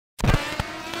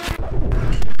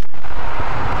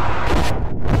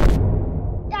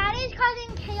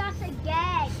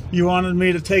You wanted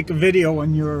me to take a video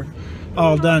when you're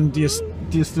all done. Do you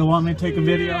still want me to take a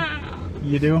video? Yeah.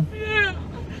 You do? Yeah.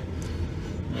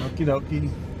 Okie dokie.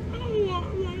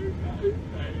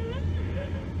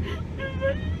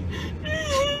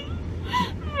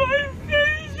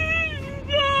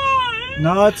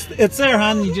 No, it's there,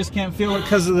 hon. You just can't feel it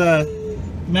because of the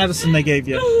medicine they gave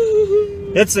you.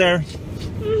 It's there.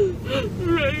 Maybe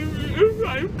if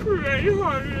I pray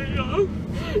hard enough,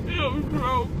 it'll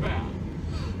grow back.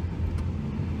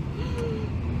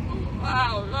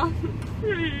 Wow, that's a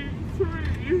pretty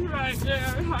tree right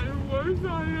there. I had to work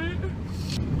on it.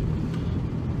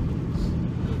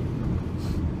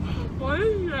 What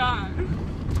is that?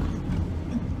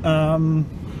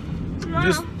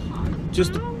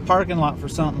 Just a parking lot for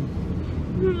something.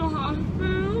 To the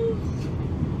hospital?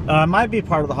 Might be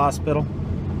part of the hospital.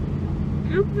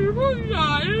 Do people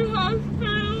die in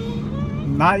hospitals?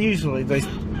 Not usually. They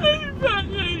I bet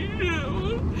they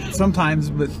do. sometimes,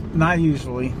 but not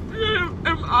usually.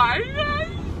 Am I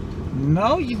dead?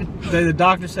 No, the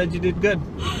doctor said you did good.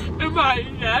 Am I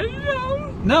dead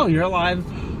though? No, you're alive.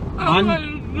 Oh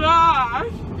my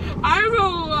gosh. I'm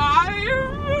alive?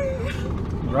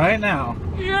 Right now.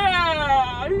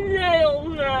 Yeah,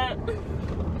 nailed it.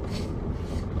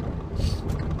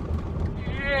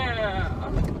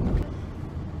 Yeah.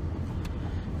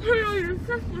 Turn on your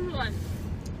Christmas lights.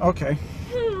 Okay.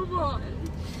 Come on.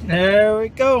 There we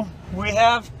go. We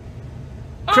have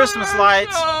Christmas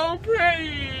lights. So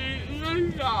pretty.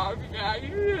 Good job, Dad. You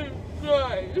did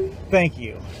good. Thank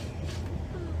you.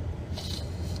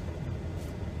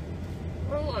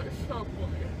 We're like Subway.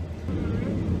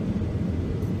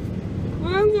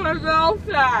 Where's my mouth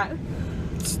at?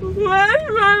 Where's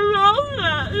my mouth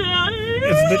at, Daddy?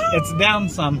 It's down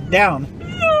some. Down.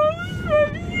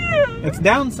 It's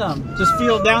down some. Just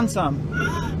feel down some.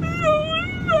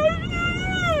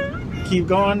 Keep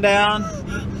going down.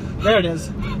 There it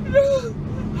is.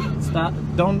 Stop.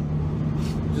 Don't.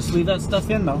 Just leave that stuff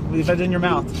in though. Leave it in your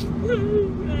mouth.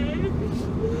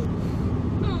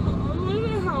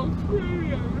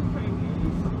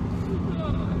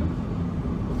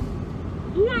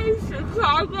 We're in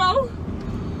Chicago?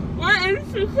 We're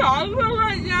in Chicago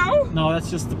right now? No, that's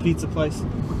just the pizza place.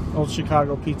 Old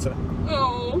Chicago Pizza.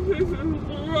 Oh, this is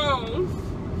gross.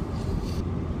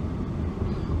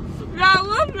 That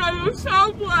looks like a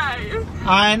Subway.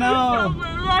 I know.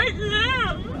 Subway right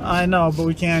there. I know, but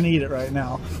we can't eat it right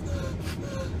now.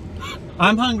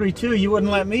 I'm hungry too. You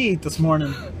wouldn't let me eat this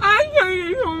morning. I couldn't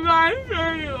eat till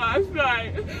 9:30 last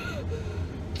night.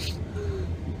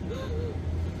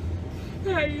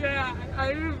 Hey, yeah, I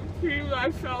didn't pee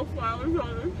myself while I was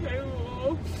on the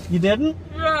table. You didn't?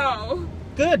 No.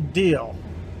 Good deal.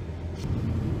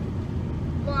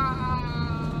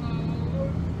 Wow.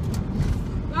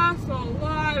 That's a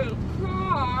lot of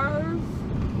cars.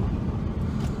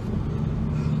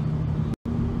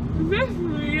 Is this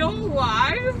real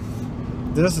life?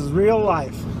 This is real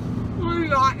life. We're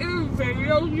not in a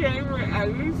video game or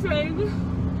anything.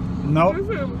 Nope.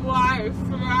 This is life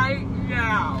right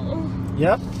now.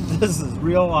 Yep. This is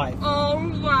real life. Oh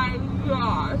my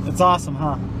gosh. It's awesome,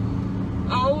 huh?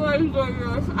 Oh my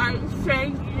goodness. I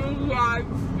thank you guys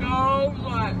so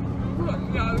much for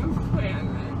putting me on this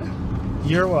planet.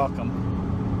 You're welcome.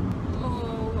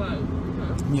 Oh my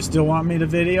goodness. You still want me to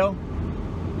video?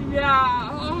 Yeah.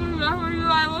 Oh, remember you?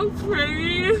 I look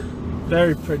pretty.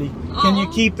 Very pretty. Can you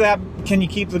keep that? Can you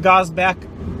keep the gauze back?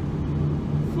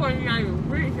 29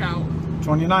 degrees out.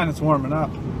 29. It's warming up.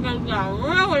 That's not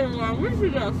really warm. We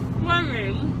should go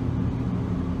swimming.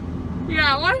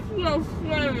 Yeah, let's go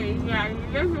swimming, Daddy.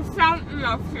 There's a fountain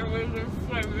up here we can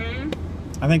swim in.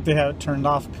 I think they have it turned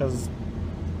off because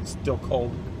it's still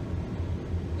cold.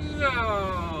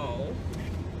 No.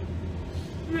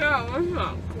 No, it's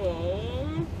not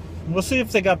cold. We'll see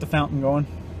if they got the fountain going.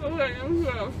 Okay, I'm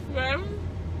gonna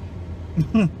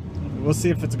swim. We'll see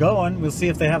if it's going. We'll see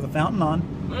if they have the fountain on.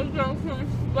 Let's go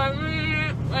swimming in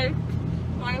it like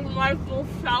Michael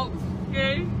Phelps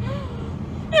did. Is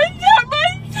that my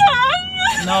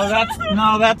tongue?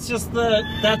 No, that's just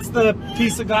the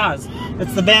piece of gauze.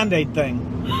 It's the Band-Aid thing.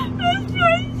 That's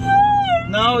my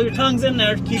tongue. No, your tongue's in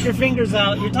there. Keep your fingers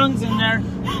out. Your tongue's in there.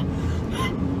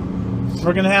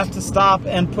 We're gonna have to stop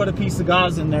and put a piece of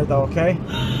gauze in there though, okay?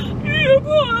 You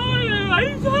put it in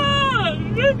my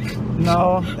tongue.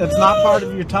 No, it's not part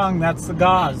of your tongue. That's the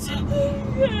gauze.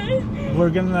 Okay.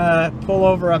 We're gonna pull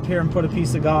over up here and put a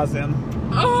piece of gauze in.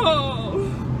 Oh,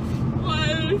 why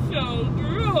is it so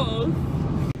gross?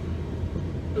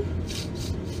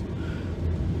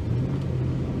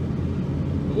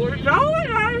 We're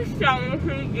going out of 7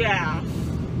 for gas.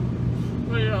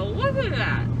 What are you looking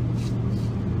at?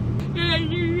 Did I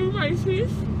give you my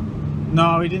teeth?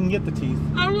 No, we didn't get the teeth.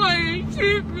 I want to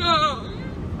keep them.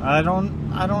 I don't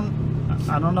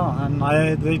know. And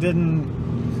they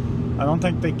didn't. I don't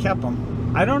think they kept them.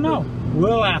 I don't know.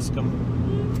 We'll ask them.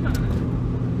 Okay.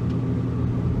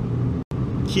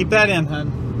 Keep that in,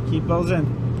 hun. Keep those in.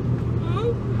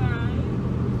 Okay.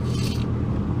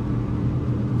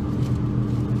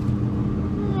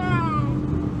 Wow.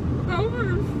 That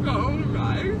was so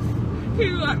nice. He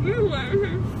let me wear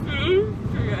his shoes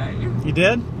today. You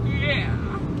did? Yeah.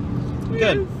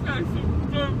 Good. He's such a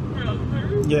good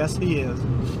brother. Yes, he is.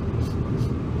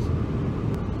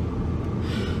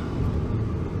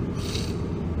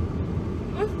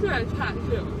 Let's get a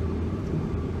tattoo.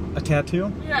 A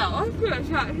tattoo? Yeah, let's get a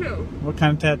tattoo. What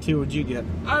kind of tattoo would you get?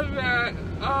 I got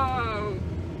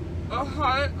a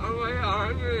heart on my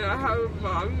arm, and I have a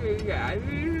mom and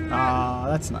daddy. Ah,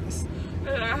 that's nice.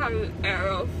 And I have an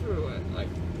arrow through it, like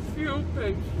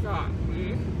Cupid shot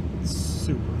me.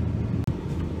 Super.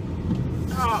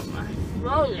 Oh my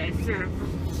throat is super.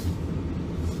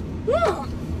 Whew,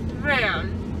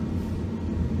 man.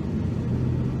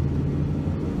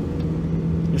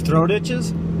 Your throat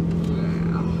itches?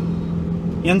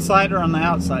 Yeah. Inside or on the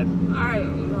outside? I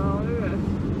don't know.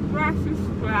 Scratchy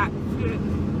scratch it.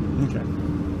 Okay.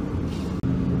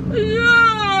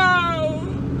 No!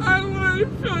 I want to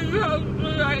show you how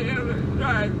good I am at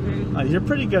driving. You're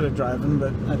pretty good at driving,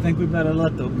 but I think we better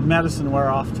let the medicine wear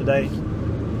off today.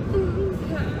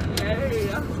 Okay,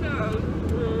 that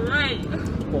sounds great.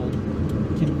 Hold.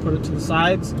 Can you put it to the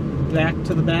sides? Back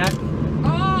to the back?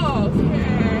 Oh,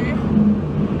 okay.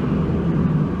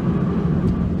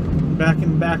 Back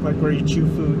in the back, like where you chew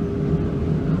food.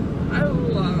 I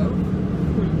love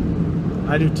food.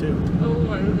 I do too. Oh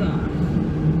my gosh.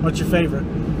 What's your favorite?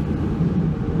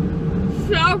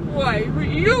 Subway, but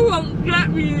you won't get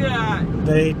me that.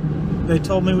 They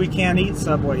told me we can't eat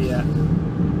Subway yet.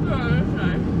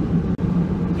 Okay.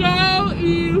 So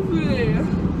easy.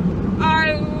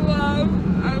 I love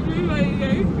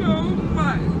everybody so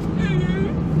much. And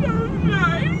it's so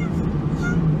nice.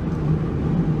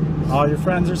 All your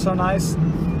friends are so nice.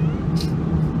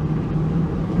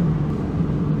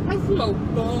 Let's go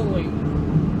bowling.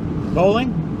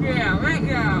 Bowling? Yeah, right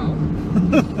now.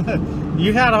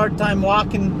 You had a hard time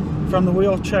walking from the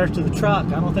wheelchair to the truck.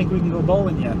 I don't think we can go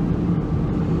bowling yet.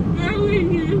 Then we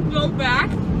need to go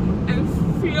back and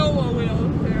feel a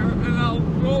wheelchair, and I'll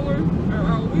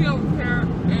wheelchair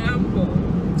and bowl.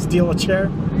 Steal a chair?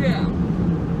 Yeah.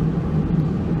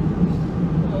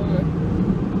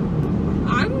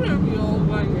 I'm gonna be old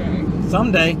one day.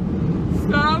 Someday.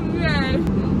 Someday.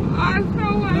 I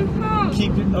saw myself.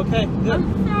 Keep it. Okay, I good.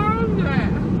 found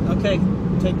it. Okay,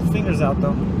 take the fingers out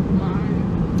though.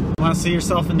 Want to see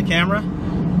yourself in the camera?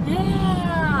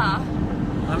 Yeah.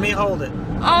 Let me hold it.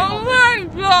 Oh my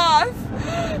gosh.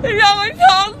 Is that my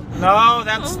tongue? No,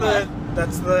 that's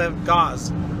the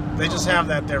gauze. They just have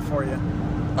that there for you.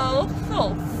 Oh,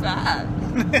 so fat.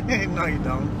 No, you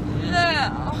don't.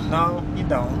 Yeah. No, you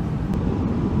don't.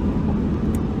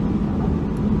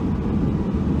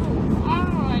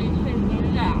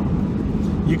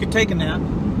 You could take a nap,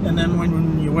 and then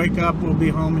when you wake up, we'll be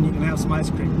home and you can have some ice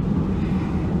cream.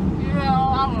 No,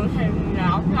 I won't take a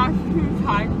nap. That's too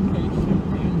time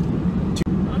consuming.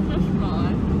 That's just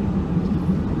fun.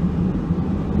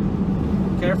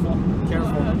 Careful,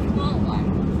 careful. What does it smell like?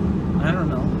 I don't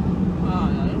know. Oh,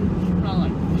 no, it smells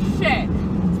like shit.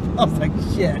 Smells like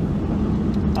shit.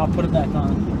 I'll put it back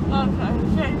on. Okay,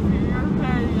 thank you. You're a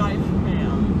very nice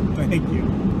man. Thank you.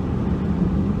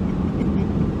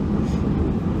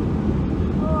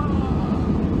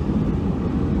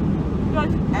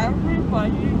 Does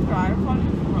everybody drive on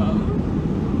this road?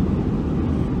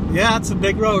 Yeah, it's a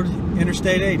big road,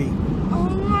 Interstate 80. Oh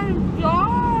my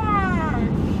gosh!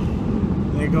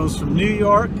 It goes from New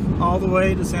York all the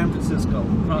way to San Francisco,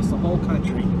 across the whole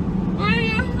country. I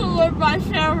used to live by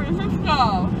San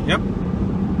Francisco. Yep.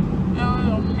 It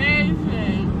was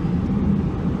amazing.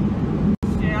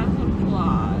 Santa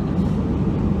Claus.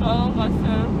 Oh, my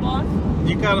Santa Claus?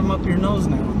 You got them up your nose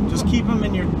now. Just keep them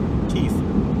in your teeth.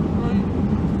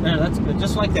 There, that's good.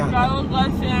 Just like that. I look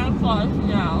like Santa Claus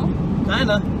now.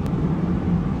 Kinda.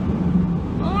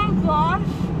 Oh my gosh.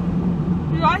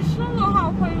 Do I still know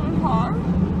how to play guitar?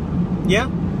 Yeah,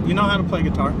 you know how to play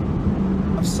guitar.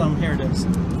 Have some. Here it is.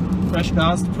 Fresh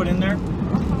gauze to put in there.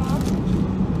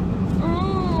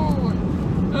 Ooh.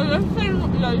 Does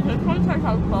this one take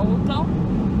out bubble though?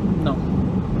 No.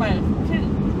 But it's tin.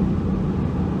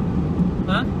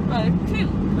 Huh? But it's tin.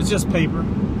 It's just paper.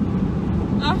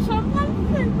 Now sometimes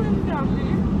paper's dummy.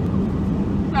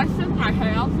 Should I stick my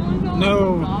hair out the window?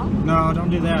 No, no,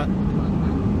 don't do that.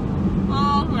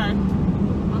 Oh, okay.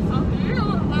 What's up to you?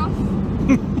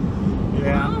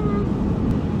 Yeah.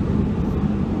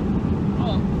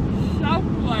 Oh,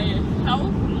 Subway is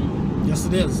healthy. Yes,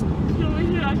 it is. So we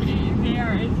should have to eat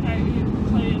there instead of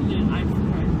putting in ice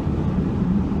cream.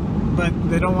 But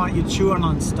they don't want you chewing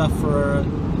on stuff for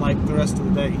like the rest of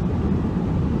the day.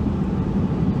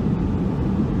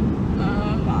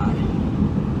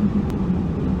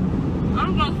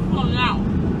 I'm gonna slow down.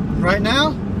 Right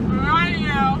now? Right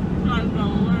now, I'm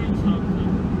gonna learn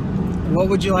something. What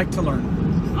would you like to learn?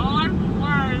 I want to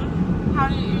learn how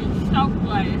to eat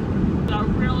Subway. I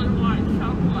really want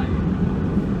Subway.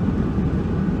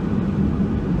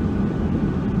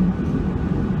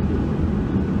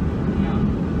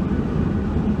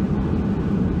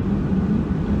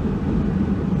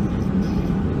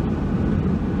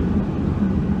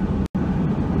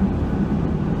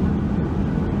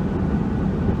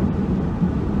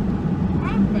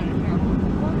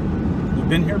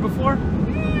 Been here before?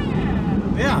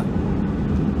 Yeah. Yeah.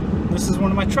 This is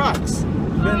one of my trucks.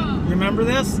 You remember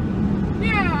this?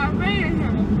 Yeah, I've been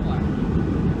here before.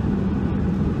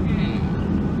 Yeah.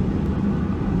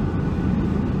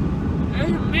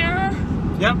 There's a mirror.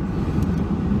 Yep.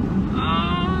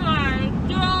 Oh my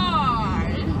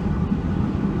god.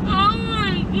 Oh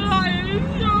my god,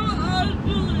 it's so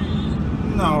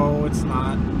ugly. No, it's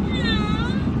not.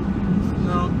 Yeah.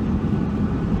 No.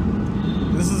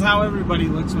 This is how everybody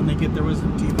looks when they get their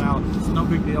wisdom teeth out. It's no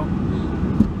big deal.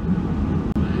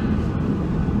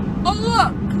 Oh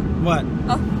look! What?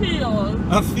 A field.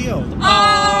 A field. Oh,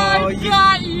 I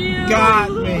got you!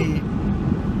 Got me.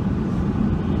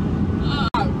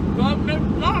 Got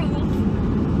McDonald's.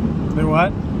 They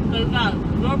what? They got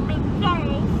good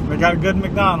McDonald's. They got a good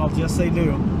McDonald's. Yes, they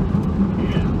do.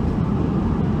 Yeah.